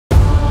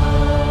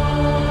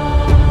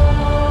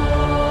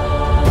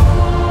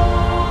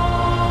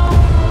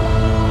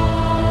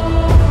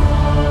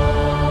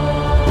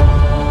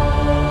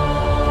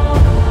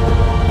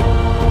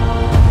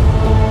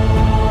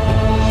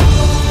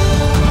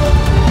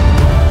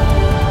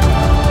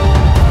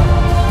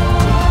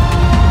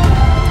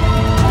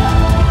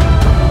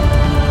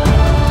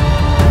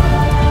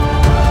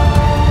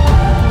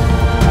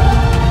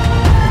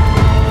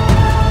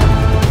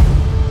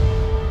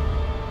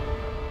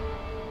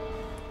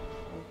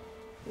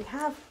We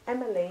have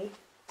Emily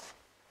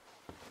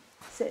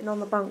sitting on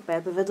the bunk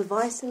bed with a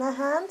device in her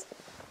hand,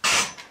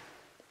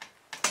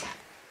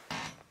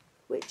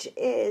 which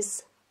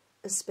is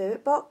a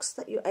spirit box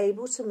that you're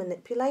able to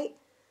manipulate.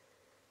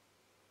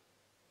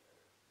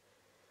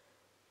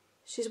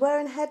 She's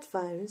wearing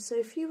headphones, so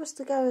if you was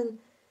to go and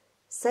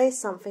say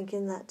something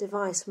in that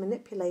device,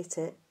 manipulate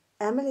it,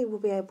 Emily will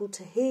be able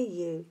to hear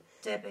you.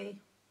 Debbie.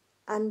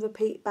 And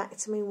repeat back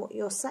to me what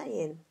you're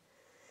saying.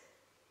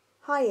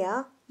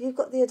 Hiya, you've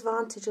got the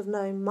advantage of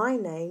knowing my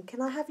name.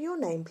 Can I have your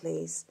name,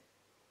 please?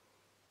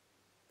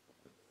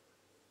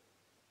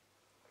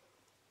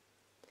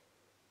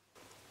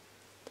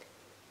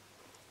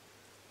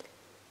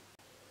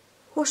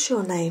 What's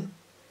your name?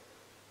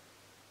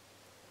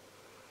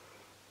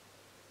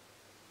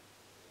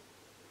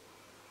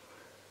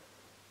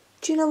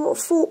 Do you know what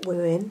fort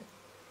we're in?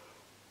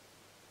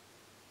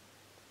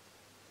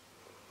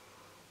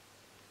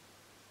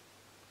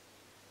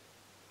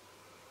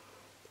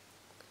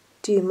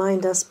 Do you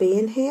mind us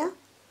being here?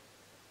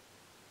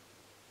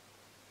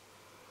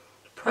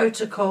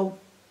 Protocol.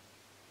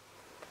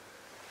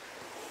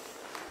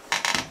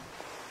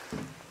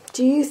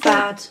 Do you think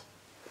Bad.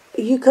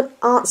 you could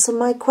answer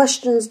my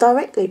questions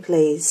directly,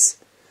 please?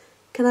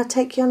 Can I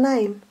take your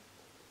name?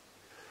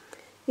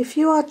 If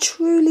you are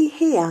truly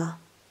here,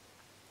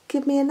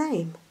 give me a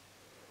name.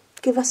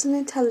 Give us an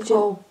intelligent...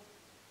 Paul.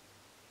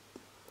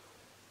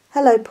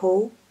 Hello,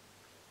 Paul.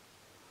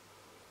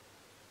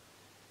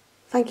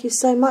 Thank you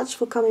so much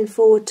for coming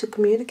forward to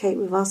communicate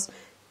with us.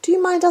 Do you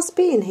mind us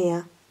being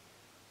here?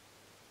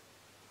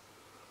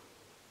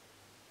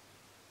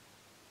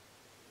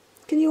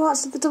 Can you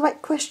answer the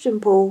direct question,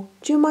 Paul?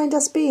 Do you mind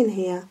us being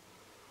here?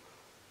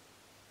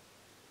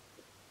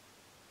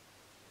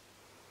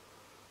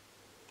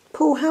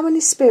 Paul, how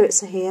many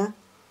spirits are here?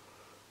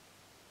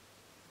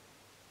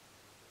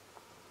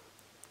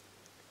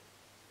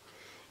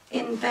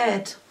 In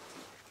bed.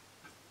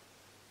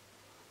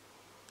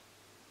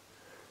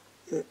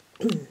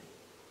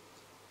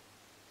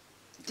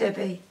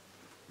 Debbie.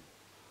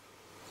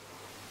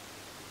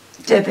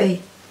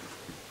 Debbie.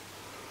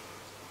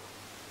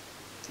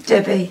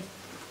 Debbie.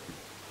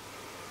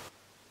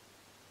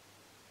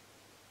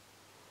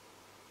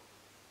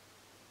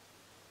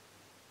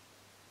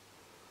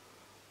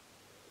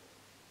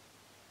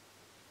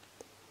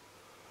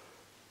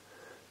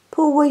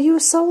 Paul, were you a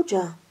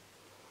soldier?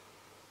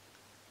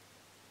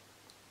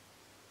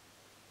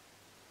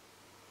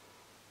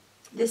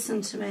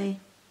 Listen to me.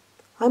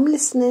 I'm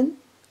listening.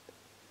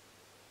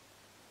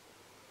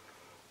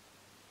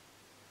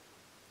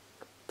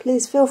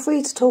 Please feel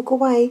free to talk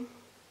away.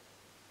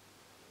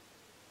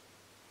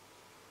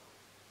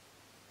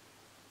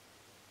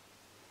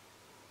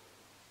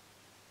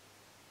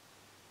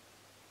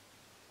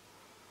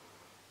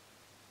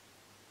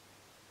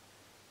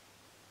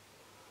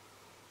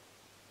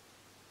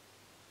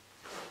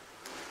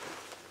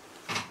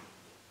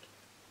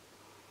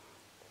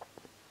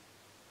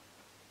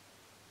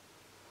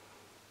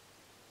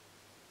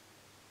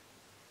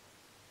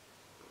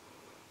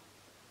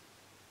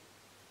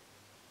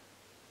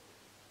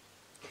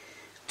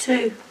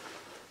 Two.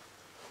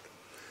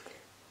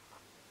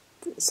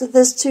 So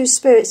there's two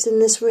spirits in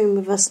this room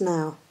with us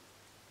now.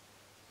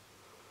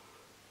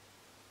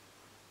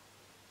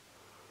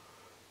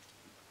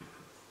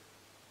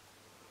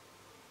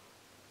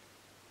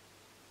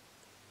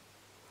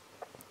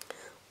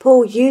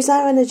 Paul, use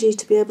our energy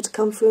to be able to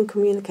come through and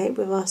communicate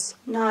with us.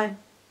 No.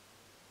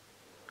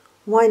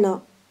 Why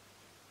not?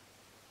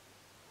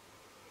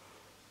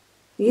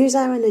 Use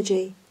our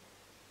energy.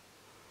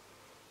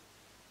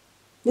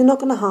 You're not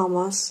going to harm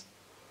us.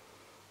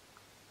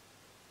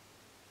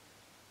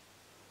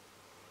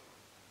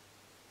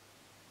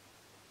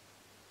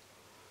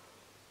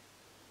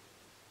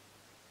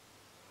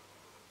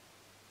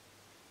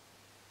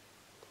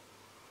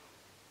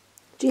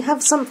 Do you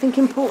have something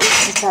important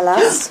to tell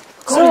us?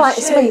 It's alright,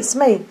 it's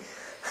me.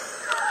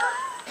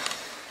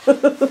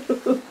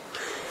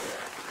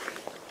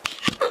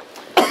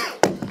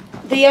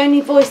 The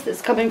only voice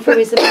that's coming through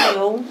is a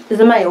male. Is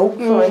a male?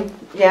 Sorry.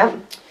 Yeah.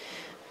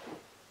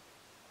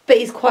 But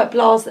he's quite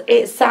blasé.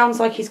 It sounds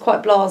like he's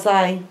quite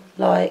blasé.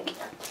 Like,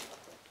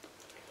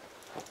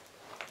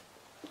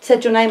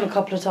 said your name a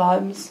couple of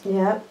times.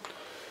 Yeah.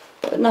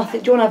 But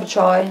nothing. Do you want to have a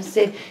try?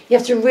 See, you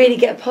have to really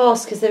get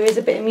past because there is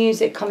a bit of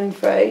music coming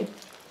through.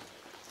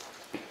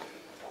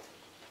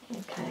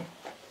 Okay.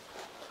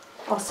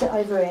 I'll sit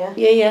over here.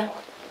 Yeah, yeah.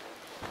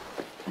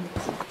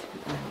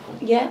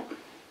 Yeah.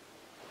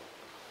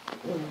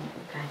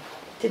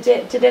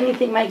 Okay. Did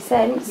anything make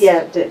sense?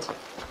 Yeah, it did.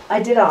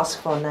 I did ask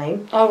for a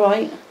name. All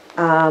right.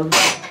 And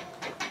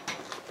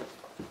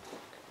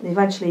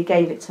eventually he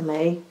gave it to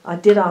me. I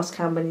did ask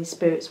how many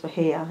spirits were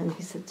here, and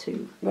he said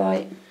 2.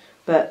 Right.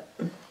 But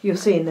you'll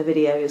see in the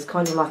video, it's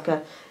kind of like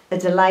a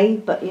delay,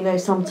 but you know,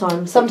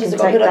 sometimes they've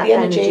got to put up the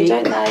energy,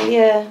 don't they?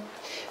 Yeah.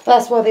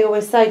 That's why they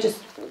always say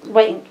just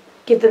wait,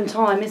 give them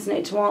time, isn't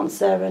it, to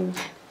answer. And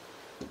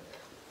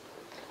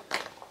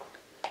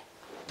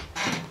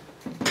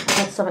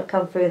had something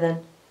come through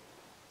then.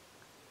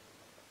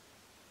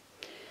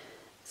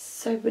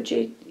 So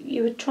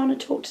you were trying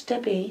to talk to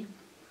Debbie?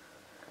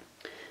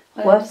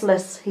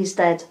 Worthless, he's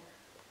dead.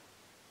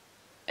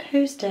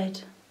 Who's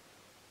dead?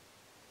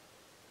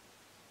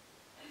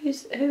 Who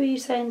are you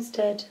saying's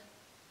dead?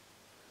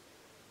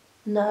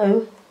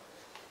 No.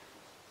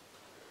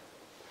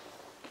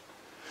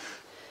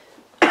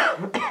 I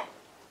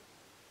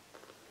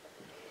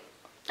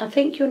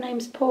think your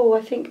name's Paul.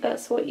 I think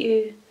that's what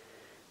you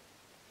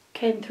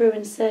came through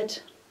and said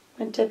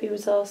when Debbie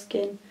was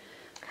asking.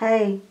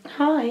 Hey.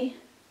 Hi.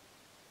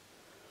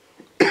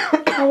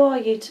 How are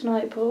you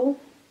tonight, Paul?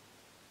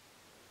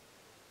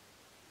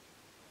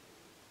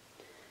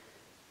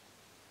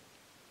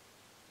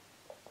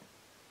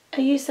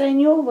 Are you saying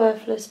you're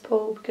worthless,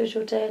 Paul, because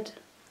you're dead?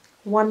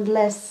 One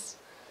less.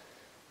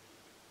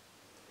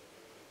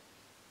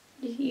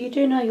 You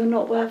do know you're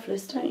not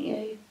worthless, don't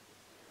you?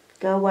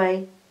 Go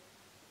away.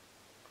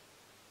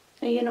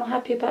 Are you not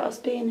happy about us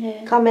being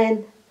here? Come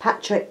in,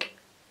 Patrick.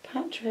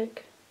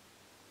 Patrick?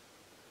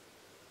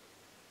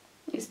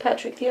 Is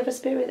Patrick the other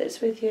spirit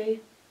that's with you?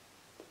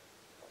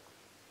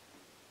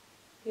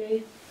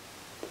 You?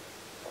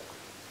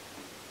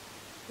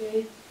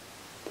 You?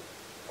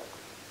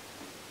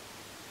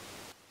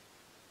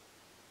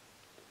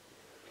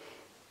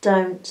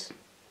 Don't.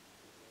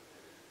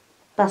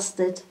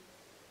 Busted.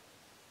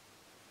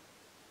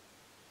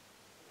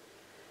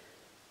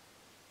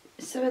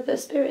 So are the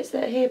spirits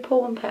that are here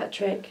Paul and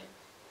Patrick?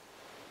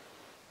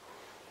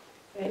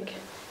 Rick.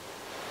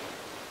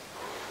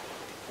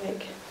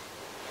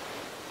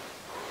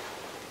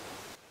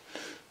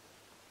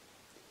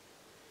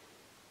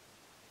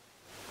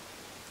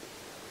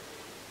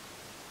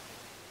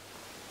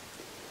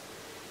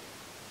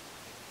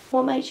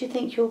 What makes you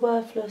think you're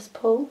worthless,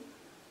 Paul?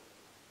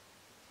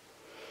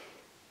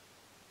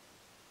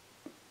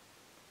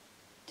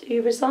 Do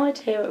you reside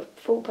here at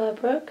Fort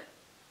Purbrook?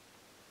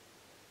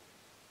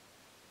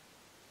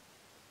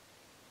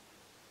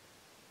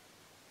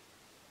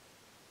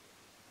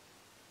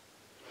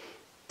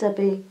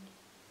 Debbie.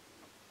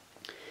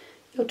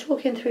 You're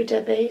talking through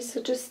Debbie,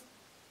 so just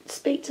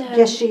speak to her.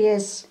 Yes, she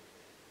is.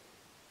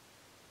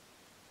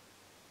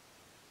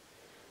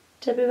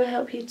 Debbie will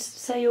help you to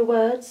say your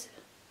words.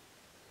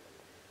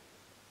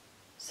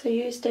 So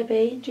use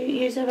Debbie. Do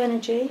you use her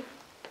energy?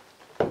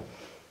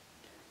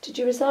 Did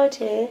you reside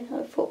here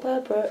at Fort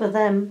Purbrook? For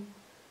them.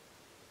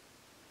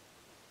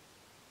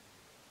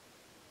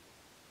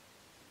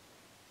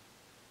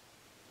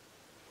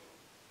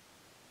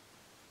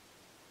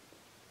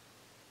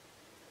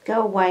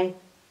 Go away.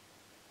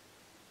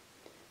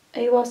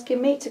 Are you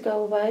asking me to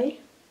go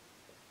away?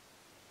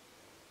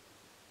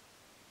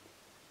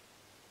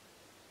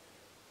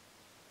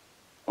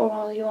 Or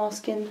are you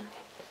asking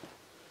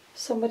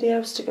somebody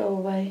else to go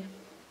away?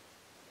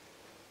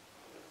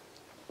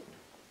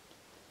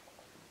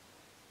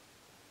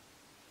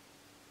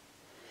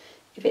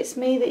 If it's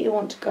me that you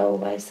want to go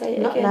away, say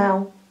it Not again.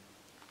 now.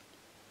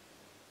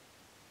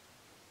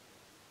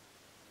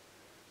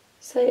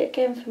 Say it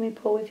again for me,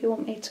 Paul, if you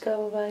want me to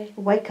go away.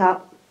 Wake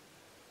up.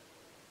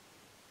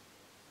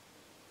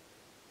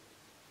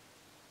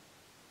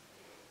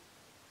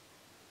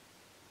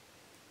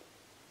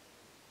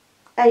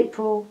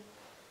 April.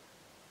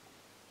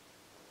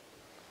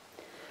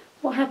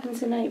 What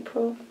happens in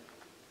April?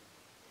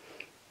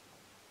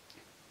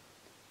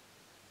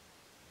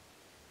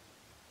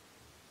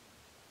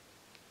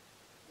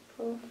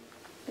 April.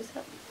 Is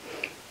that...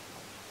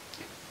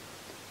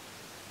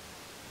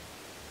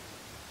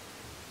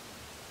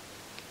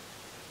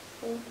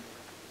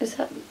 Is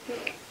that...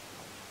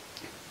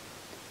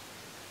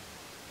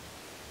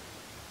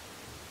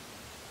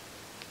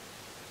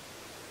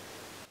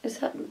 Is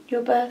that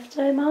your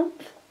birthday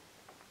month?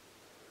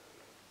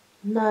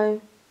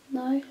 No.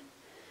 No?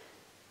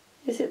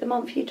 Is it the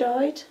month you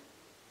died?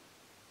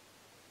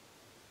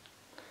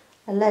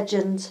 A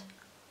legend.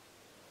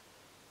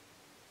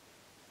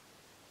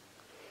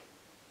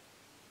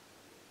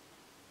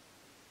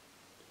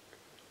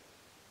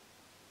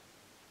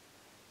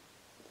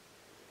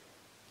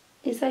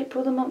 Is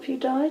April the month you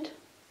died?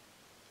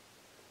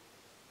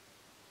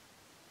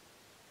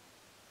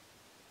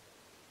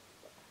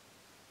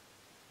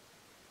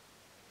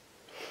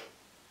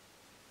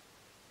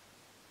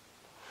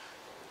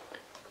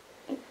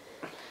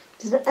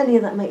 Does any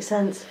of that make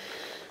sense?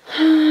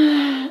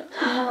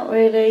 Not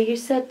really. You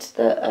said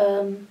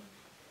that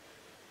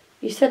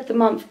you said the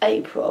month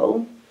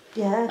April.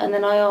 Yeah. And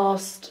then I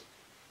asked,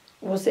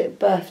 was it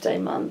birthday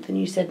month? And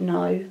you said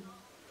no.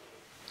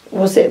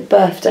 Was it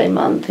birthday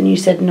month? And you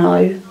said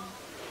no.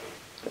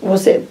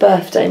 Was it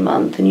birthday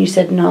month? And you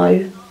said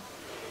no.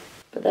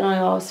 But then I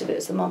asked if it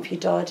was the month you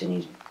died, and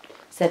you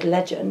said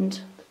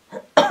legend.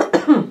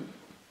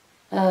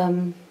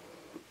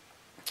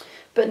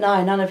 But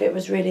no, none of it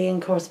was really in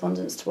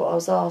correspondence to what I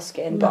was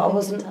asking. But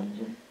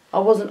I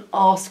wasn't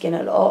asking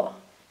a lot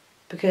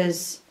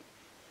because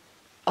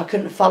I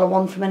couldn't follow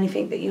on from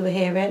anything that you were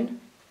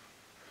hearing.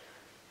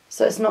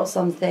 So it's not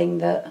something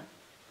that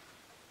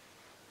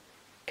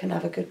can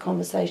have a good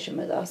conversation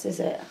with us, is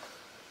it?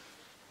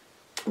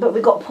 But we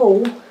got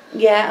Paul.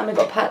 Yeah, and we've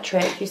got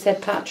Patrick. You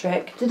said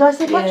Patrick. Did I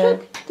say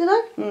Patrick? Yeah. Did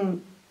I?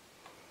 Mm.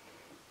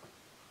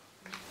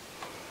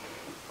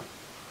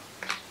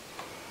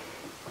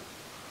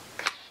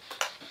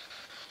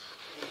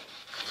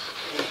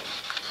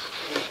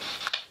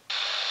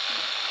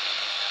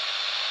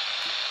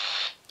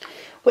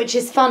 Which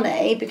is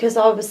funny because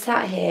I was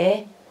sat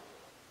here.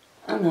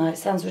 I know it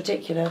sounds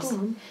ridiculous.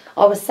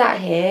 I was sat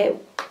here,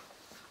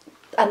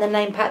 and the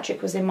name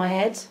Patrick was in my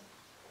head.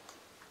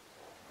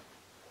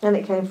 And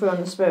it came through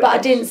on the spirit. But I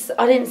didn't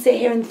sit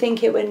here and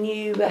think it when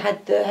you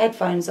had the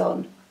headphones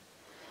on.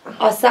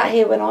 I sat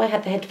here when I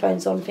had the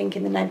headphones on,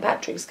 thinking the name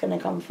Patrick's going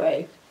to come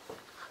through.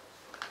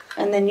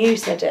 And then you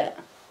said it.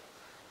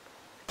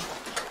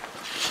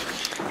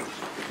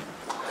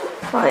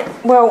 Right.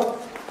 Well.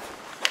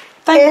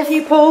 Thank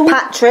you, Paul.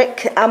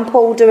 Patrick and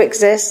Paul do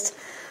exist.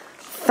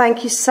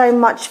 Thank you so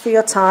much for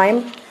your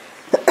time.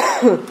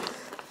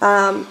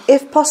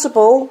 If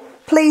possible,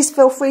 please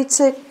feel free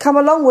to come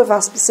along with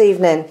us this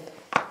evening.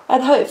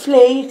 And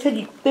hopefully you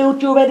can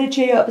build your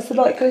energy up so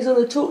Mike goes on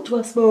and talk to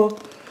us more.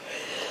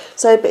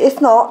 So, but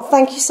if not,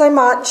 thank you so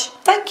much.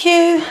 Thank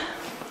you.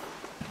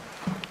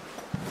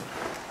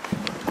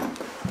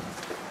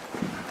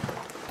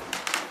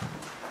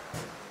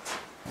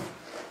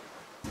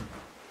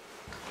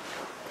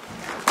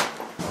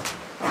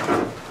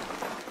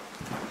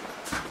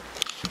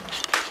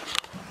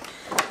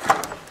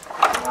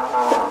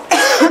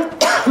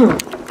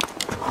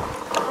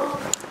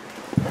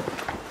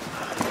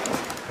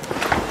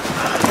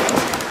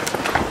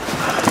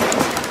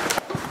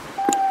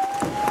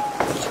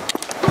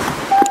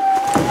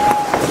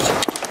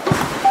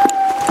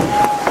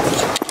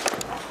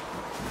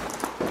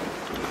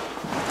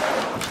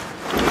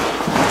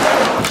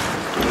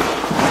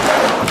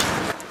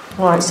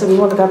 Right, so we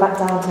want to go back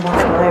down to that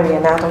little area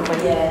now, don't we?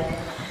 Yeah.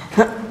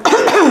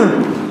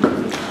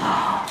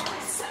 Oh,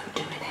 we're so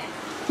doing it.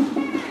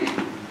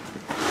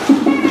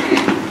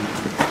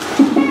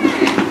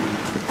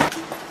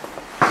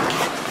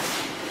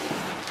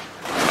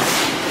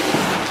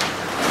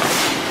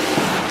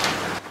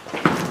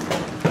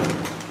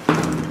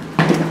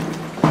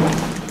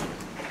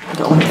 I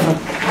don't want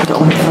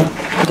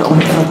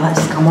it for that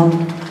to come on.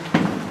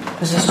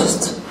 Because it's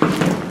just...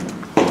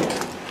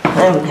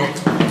 There we go.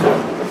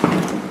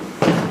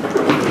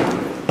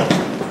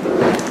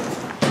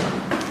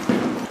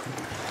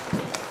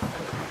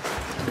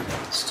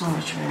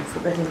 Storage room for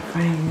bedding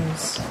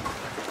frames.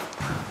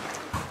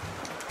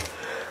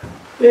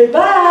 We're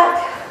back.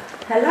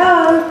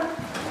 Hello.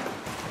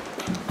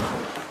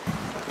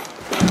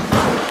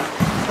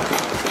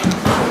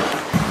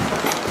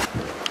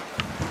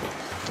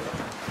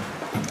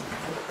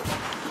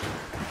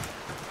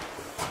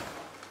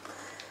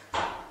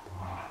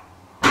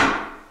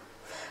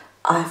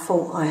 I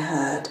thought I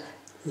heard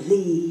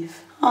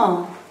leave.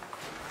 Oh.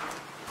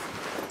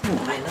 Not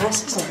very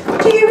nice, is it?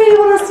 Do you really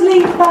want us to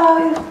leave,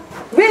 Bo?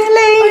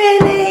 Really?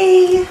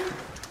 Really?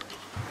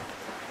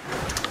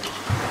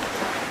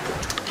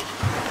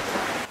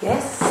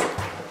 Yes.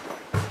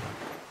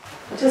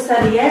 I just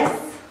said a yes.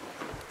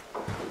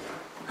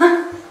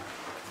 Huh?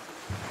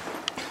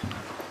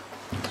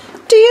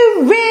 Do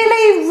you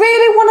really,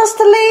 really want us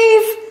to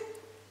leave?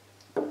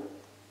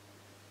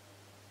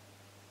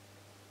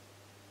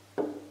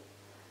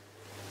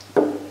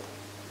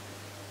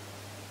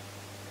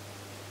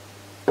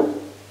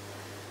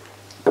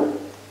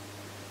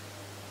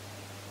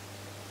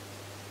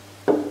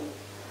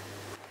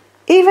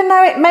 Even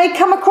though it may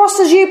come across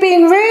as you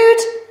being rude?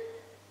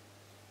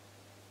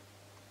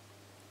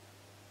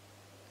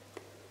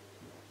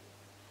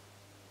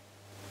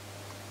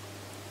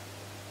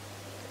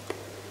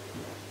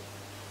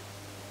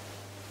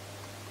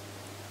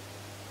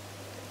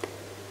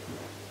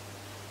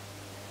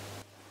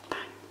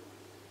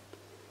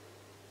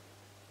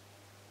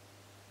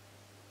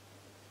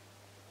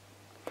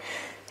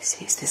 You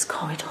see, it's this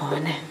corridor,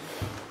 isn't it?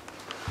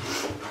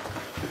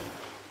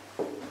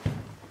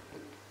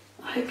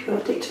 I hope your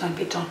dictaphone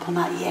picked up on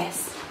that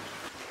yes.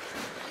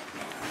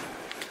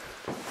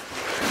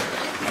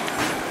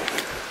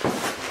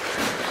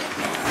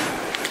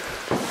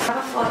 Have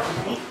a fight with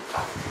me.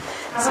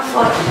 Have a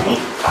fight with me.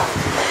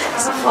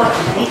 Have a fight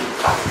with me.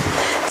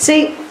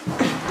 See,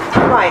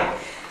 right,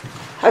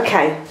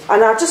 okay,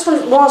 and I just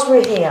want, whilst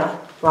we're here,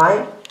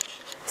 right,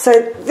 so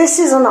this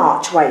is an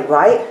archway,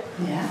 right?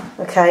 Yeah.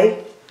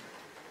 Okay,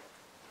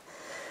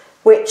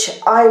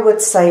 which I would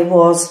say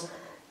was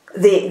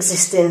the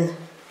existing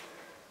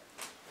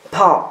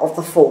part of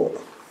the fort,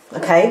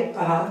 okay?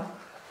 Uh-huh.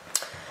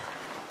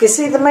 You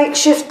see the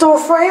makeshift door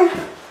frame?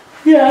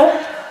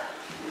 Yeah.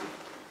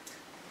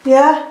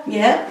 Yeah?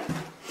 Yeah.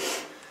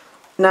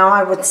 Now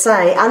I would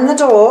say, and the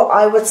door,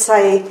 I would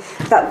say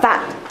that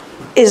that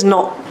is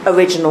not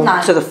original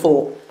to the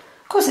fort.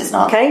 Of course it's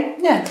not. Okay?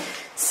 Yeah.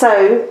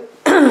 So,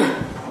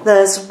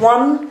 there's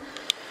 1,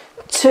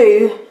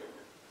 2,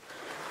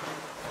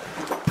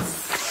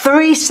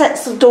 3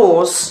 sets of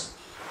doors.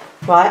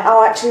 Right,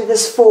 oh actually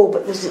there's 4,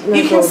 but there's no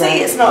You door can see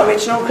there. it's not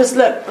original because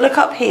look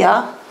up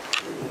here.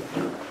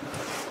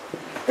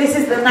 This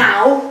is the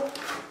now.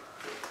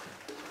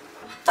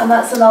 And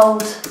that's an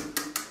old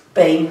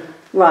beam.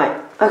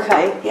 Right,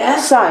 okay. Yeah.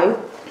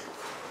 So,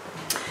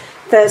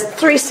 there's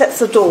 3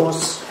 sets of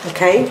doors,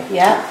 okay?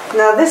 Yeah.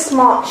 Now this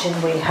marching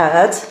we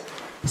heard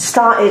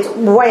started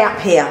way up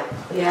here.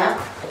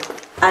 Yeah.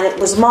 And it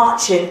was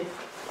marching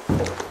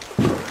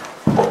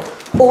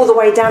all the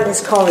way down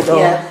this corridor.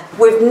 Yeah.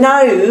 With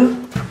no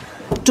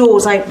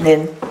doors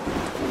opening.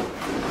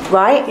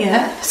 Right?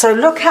 Yeah. So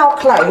look how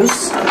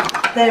close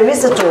there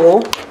is a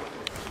door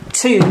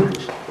to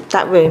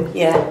that room.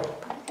 Yeah.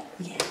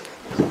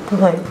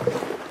 Right.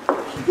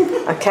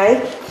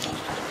 Okay?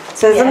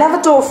 So there's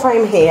another door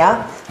frame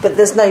here, but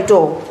there's no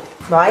door,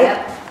 right?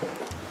 Yeah.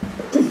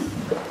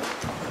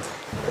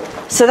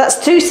 So that's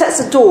 2 sets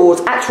of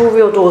doors, actual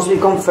real doors we've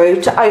gone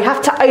through, to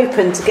have to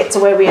open to get to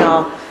where we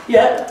are.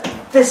 Yeah.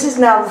 This is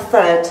now the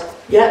 3rd.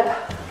 Yeah.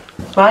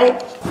 Right?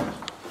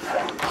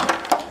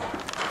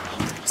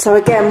 So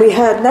again, we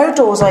heard no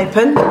doors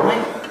open,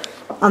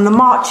 and the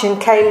marching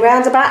came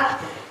round about,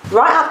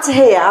 right up to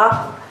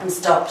here. And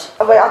stopped.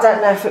 I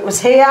don't know if it was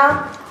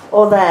here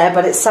or there,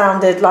 but it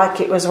sounded like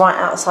it was right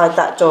outside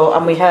that door,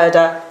 and we heard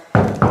a...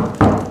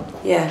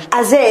 Yeah.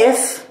 As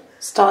if...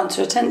 Stand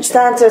to attention.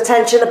 Stand to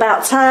attention,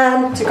 about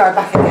turn. To go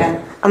back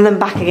again. And then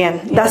back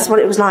again. Yeah. That's what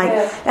it was like.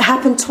 Yeah. It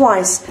happened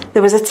twice.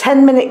 There was a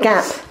 10-minute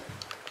gap.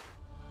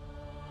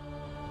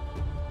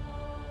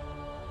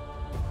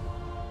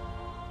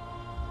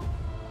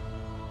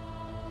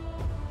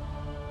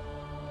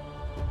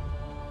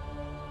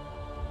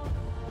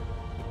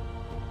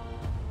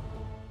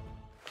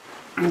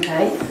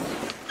 Okay.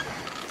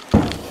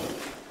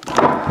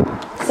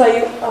 So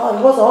you... Oh,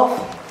 it was off.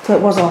 So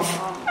it was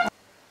off.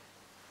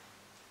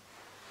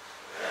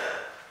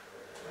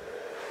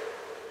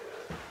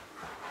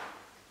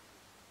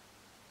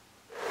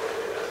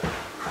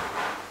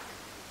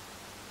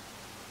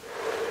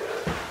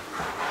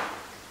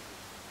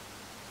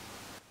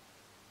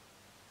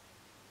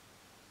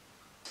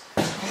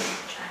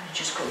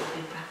 Just got the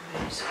big black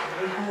boots.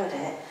 When we heard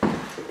it,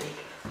 the big,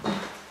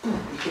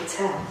 you could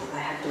tell that they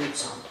had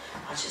boots on.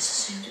 I just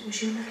assumed it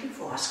was you looking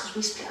for us because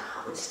we split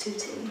up into 2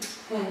 teams.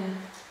 Yeah. And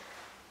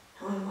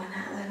we went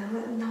out there and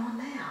there was no one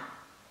there.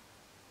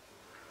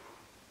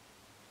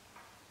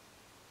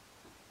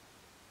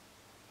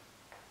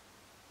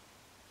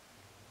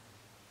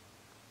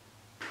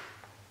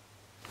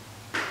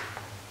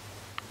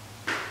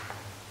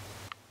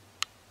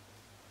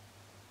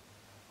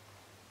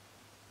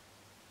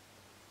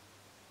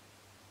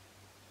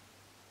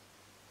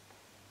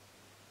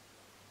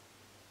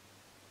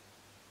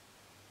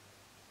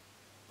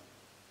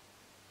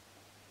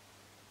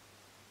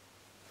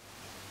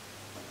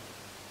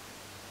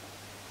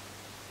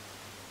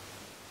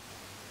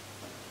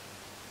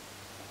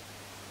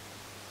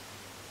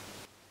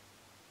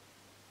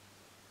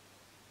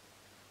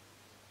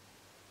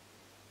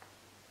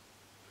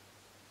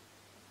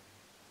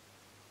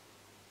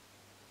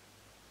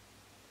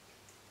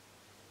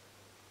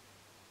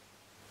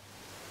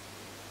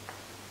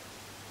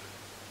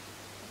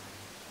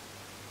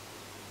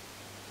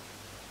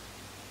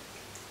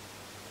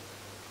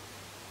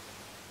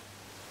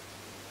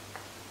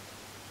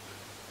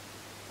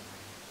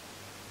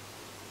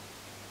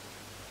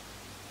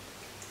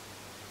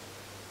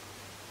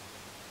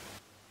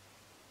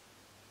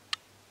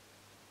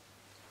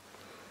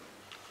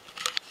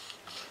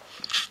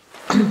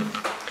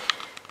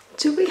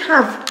 Do we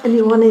have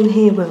anyone in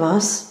here with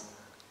us?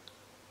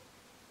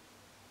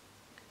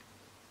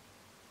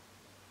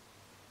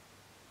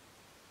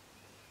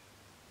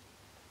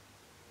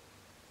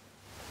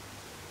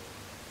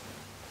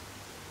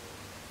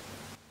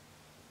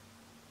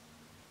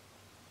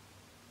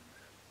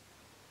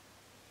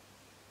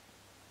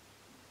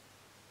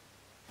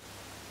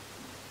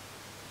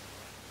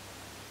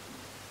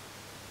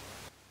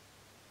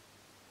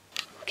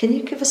 Can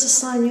you give us a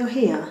sign you're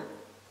here?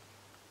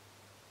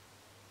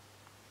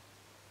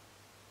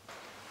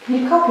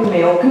 Can you copy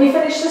me, or can you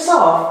finish this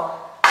off?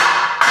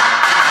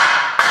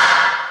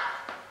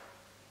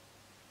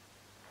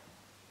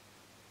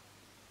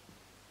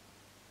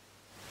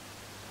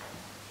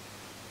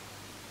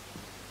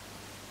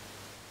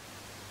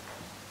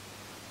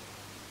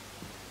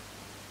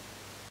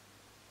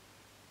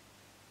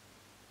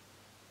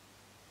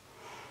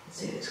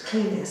 So it's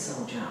clearly a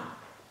soldier.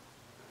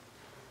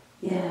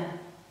 Yeah.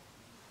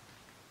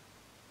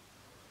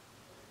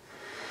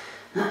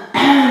 That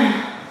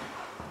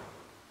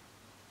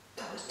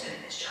was doing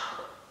his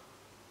job.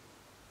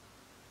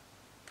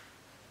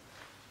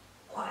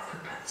 What if we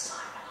put the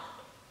siren on?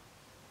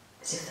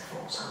 As if the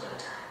fort's under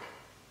attack.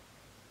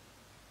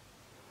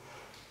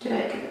 Do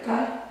it, give it a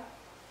go.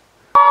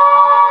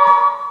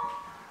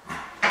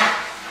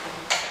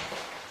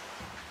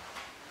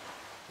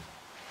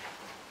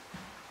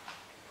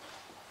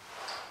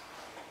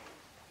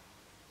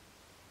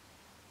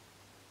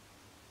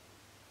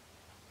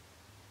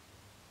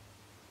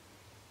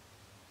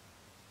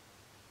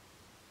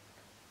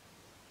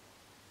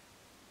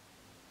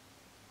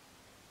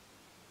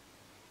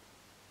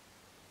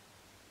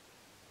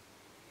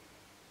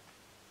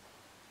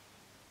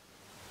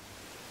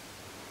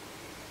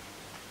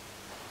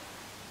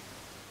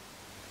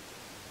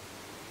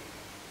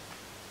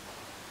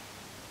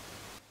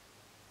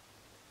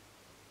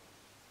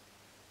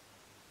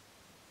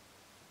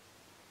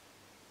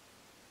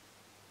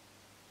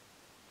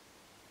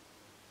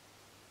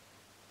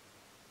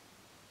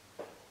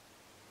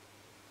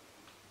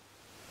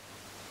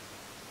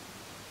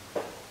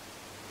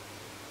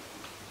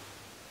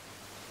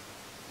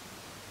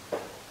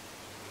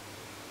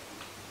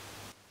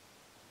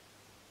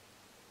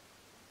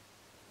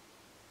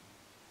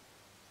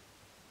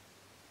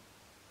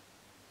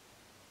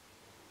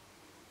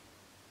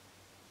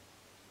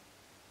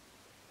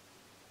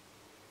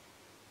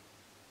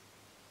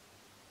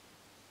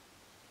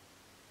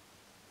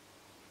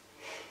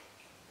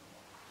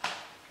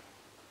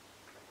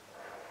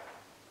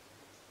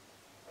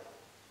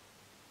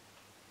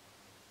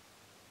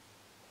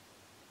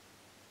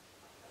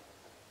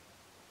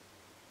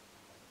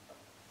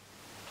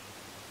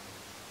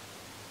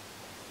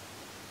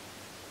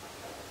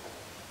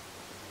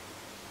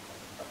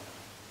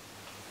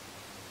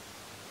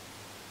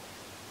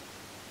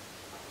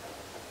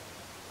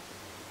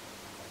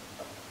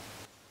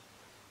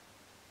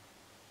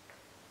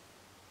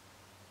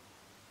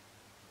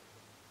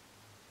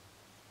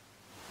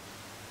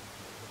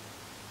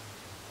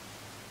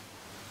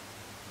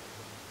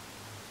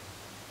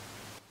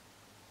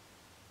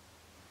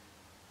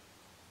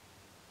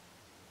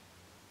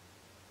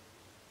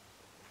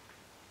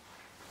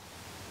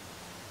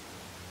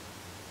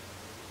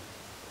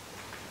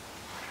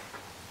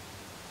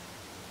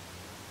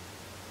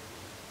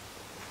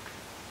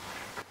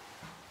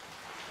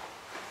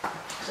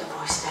 a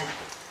voice then.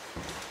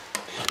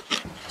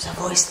 It was a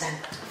voice then.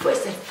 A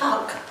voice then,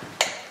 fuck.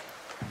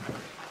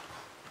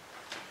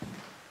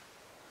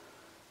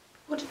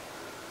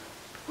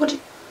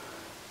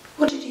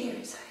 What did you hear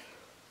it say?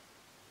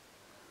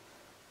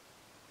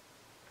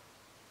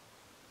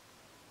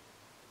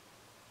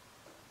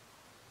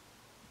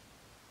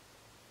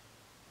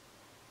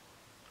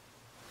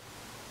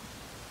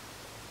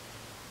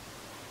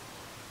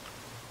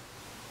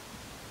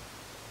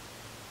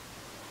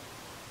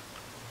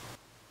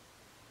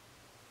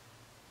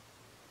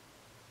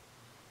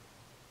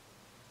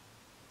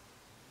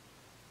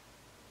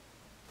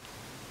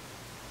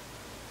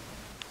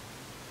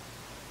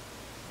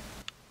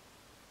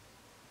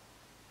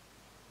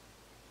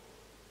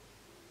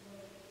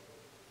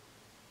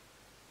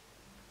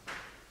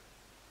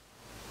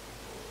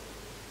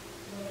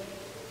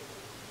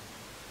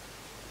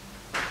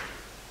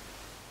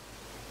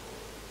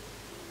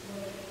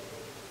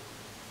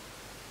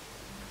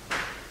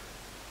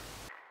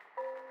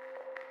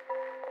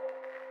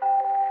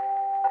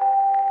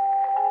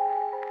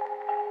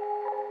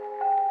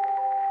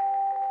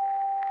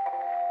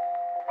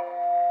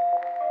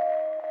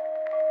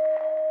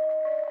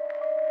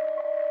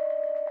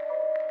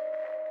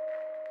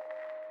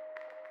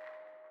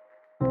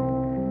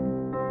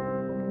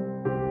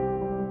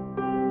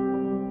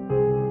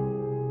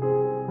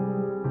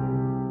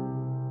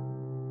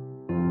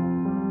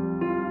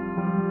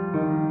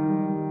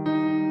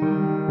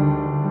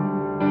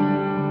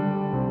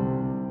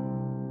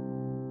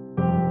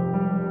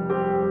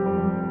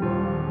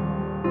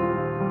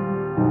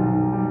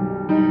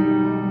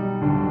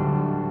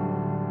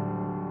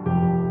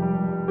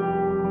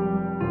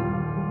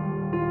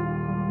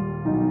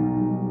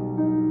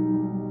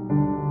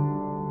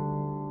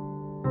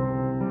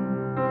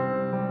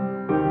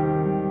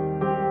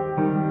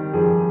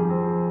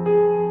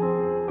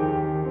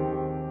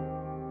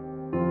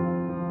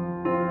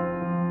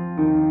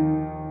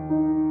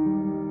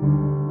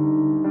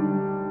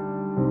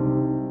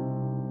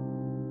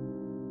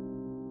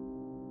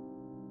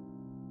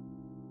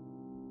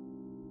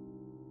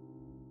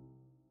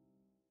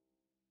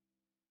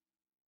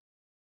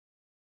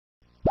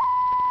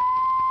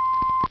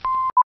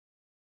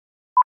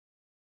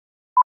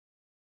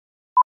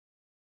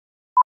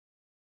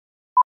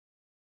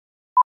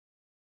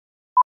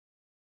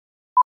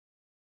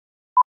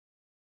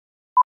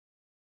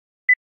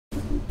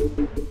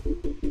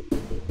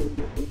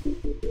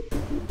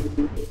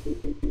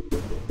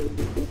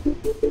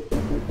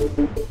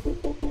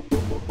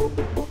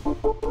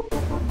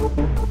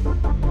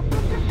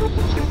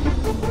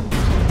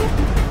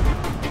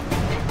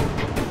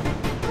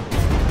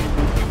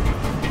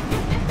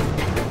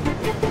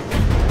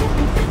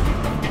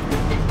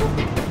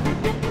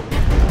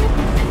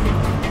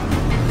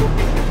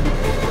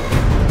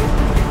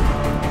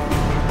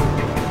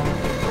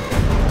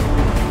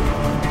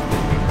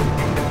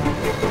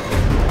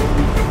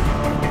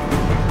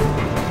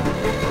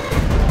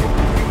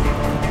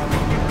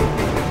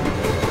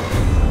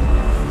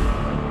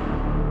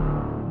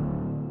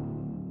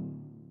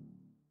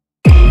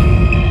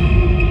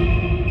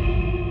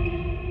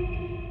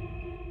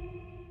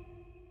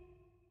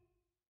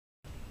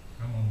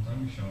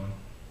 Sean.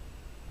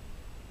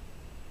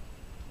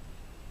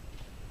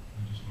 I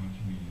just want to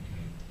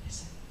communicate.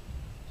 Listen.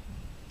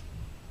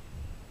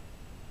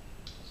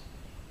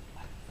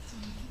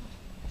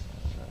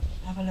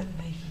 Have a look,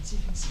 Nathan, see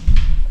if you can see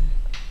anything there.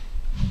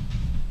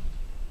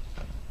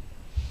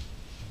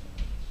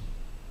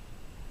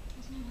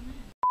 There's no one there.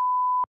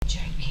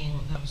 Joking.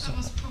 Oh, that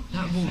was proper.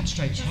 that walked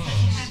straight Just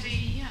past. heavy,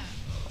 yeah.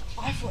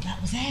 I thought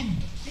that was them.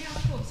 Yeah, I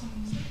thought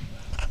someone was there.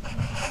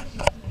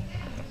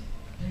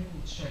 They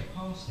walked straight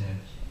past it.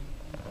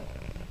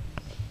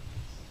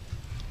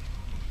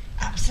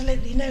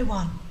 Absolutely no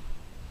one.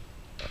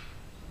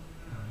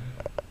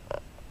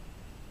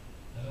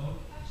 Hello?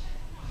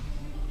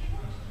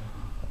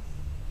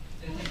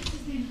 This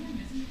is the room,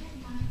 isn't it?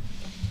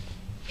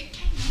 It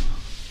came out.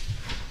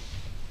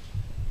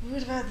 We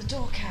would have heard the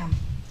door cam.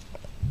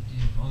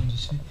 Yeah, I'm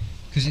just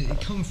because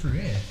it come through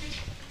here.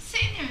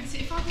 Sit in there and see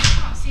if I walk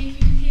past, see if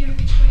you can hear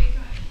which way it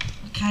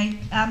goes. Okay,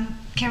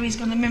 Kerry's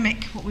going to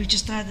mimic what we've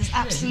just heard. There's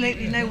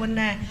absolutely no one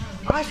there.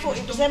 I thought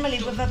it was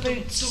Emily with her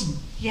boots.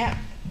 Yeah.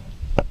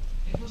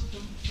 It was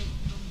dum dum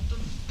dum dum.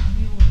 And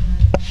we all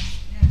heard.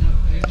 Yeah, no,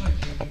 it was like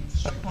it went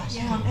straight Right, past.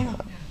 hang on.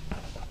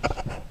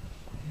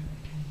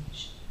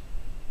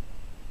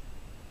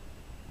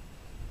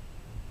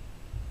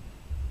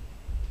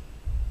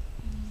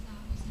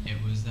 It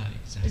was that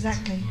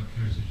Exactly. Like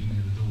Kerry said, you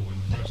near the door when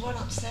the There's rest one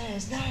of us-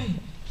 upstairs. No.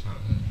 It's out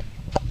there.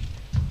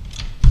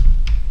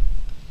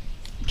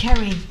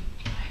 Kerry,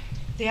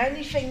 the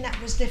only thing that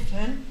was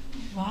different,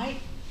 right,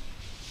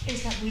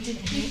 is that we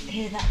didn't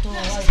hear that door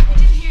No, so we open.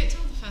 didn't hear it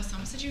till the first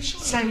time. I said you were sure.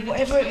 So you were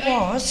whatever it opened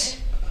was-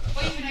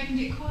 Or even opened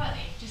it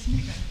quietly, just a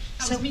minute ago.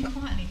 That So- was me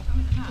quietly. I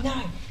went like that.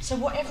 No, so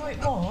whatever it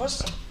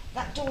was,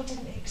 that door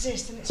didn't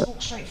exist and it's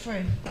walked straight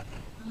through.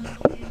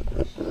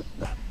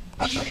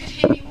 You could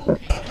hear me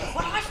walking.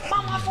 Well,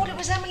 Mum, I thought it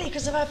was Emily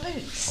because of her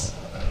boots.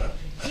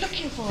 You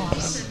looking for It us.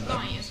 was at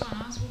night as well,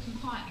 and I was walking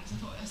quietly because I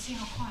thought I'd see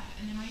how quiet,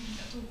 and then I opened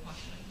that door quite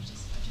slowly. I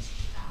just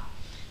did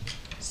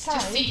that. So,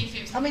 Just see if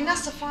it was I mean,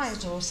 that's the fire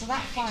door, so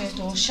that fire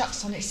door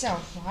shuts on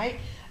itself, right?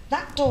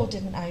 That door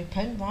didn't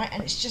open, right,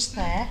 and it's just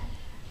there.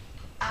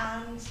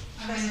 And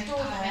there's a door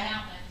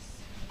there,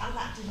 and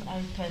that didn't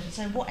open.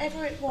 So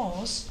whatever it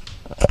was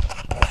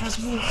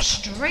has walked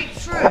straight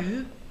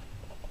through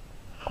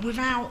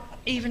without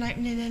even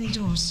opening any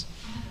doors.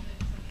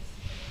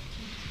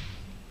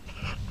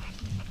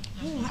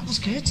 Oh, that was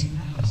good.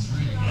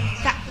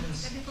 That.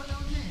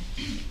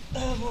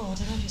 Well, I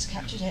don't know if it's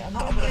captured it or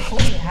not. I would have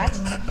thought it had.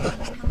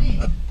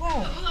 Well,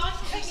 Well, I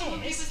thought thing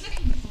somebody is, was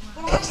looking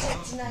for well, I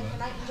said to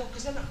Nathan, open the door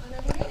because they're not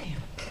going to go in here.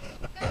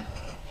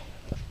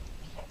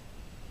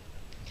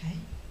 Okay.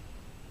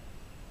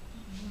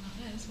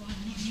 That's why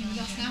I'm not here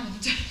with us now on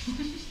the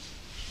telephone.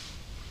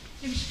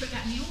 Maybe we should put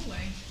that in the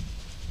hallway.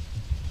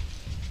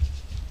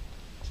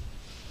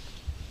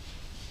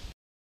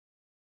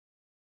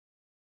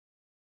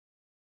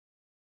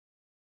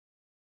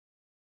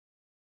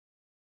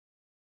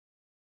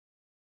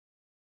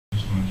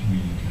 Just want to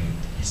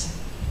communicate. Listen.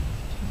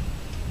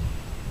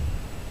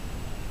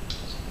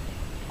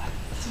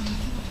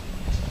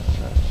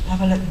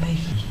 Have a look,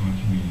 Nathan. Just want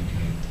to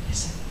communicate.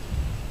 Listen.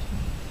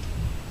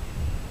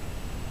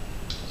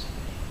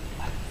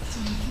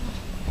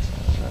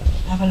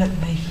 Have a look,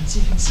 Nathan. See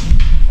if you can see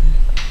it.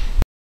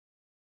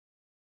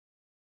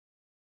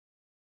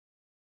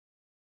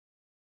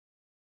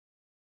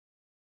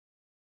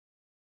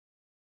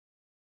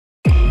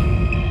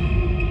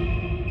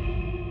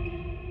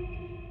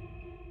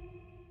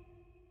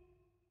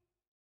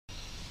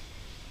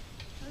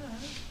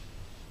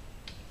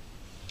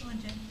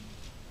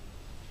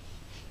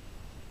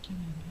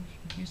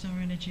 Use our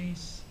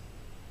energies.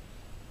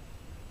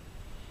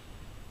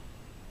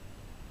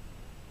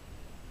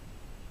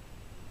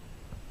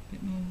 A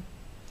bit more.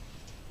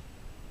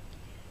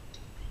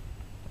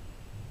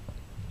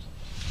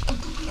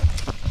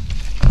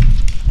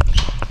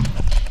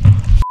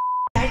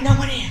 Ain't no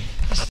one here.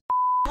 There's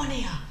no one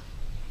here.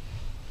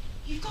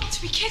 You've got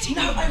to be kidding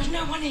No, me. there was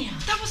no one here.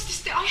 That was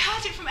just, I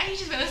heard it from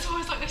ages ago, that's why I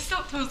was like, they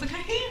stopped, I was like, I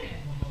hear it.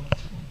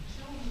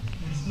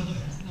 It's not there.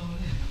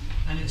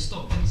 And it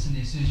stopped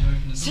instantly as soon as you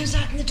opened the door. As soon as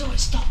I opened the door, it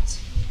stopped.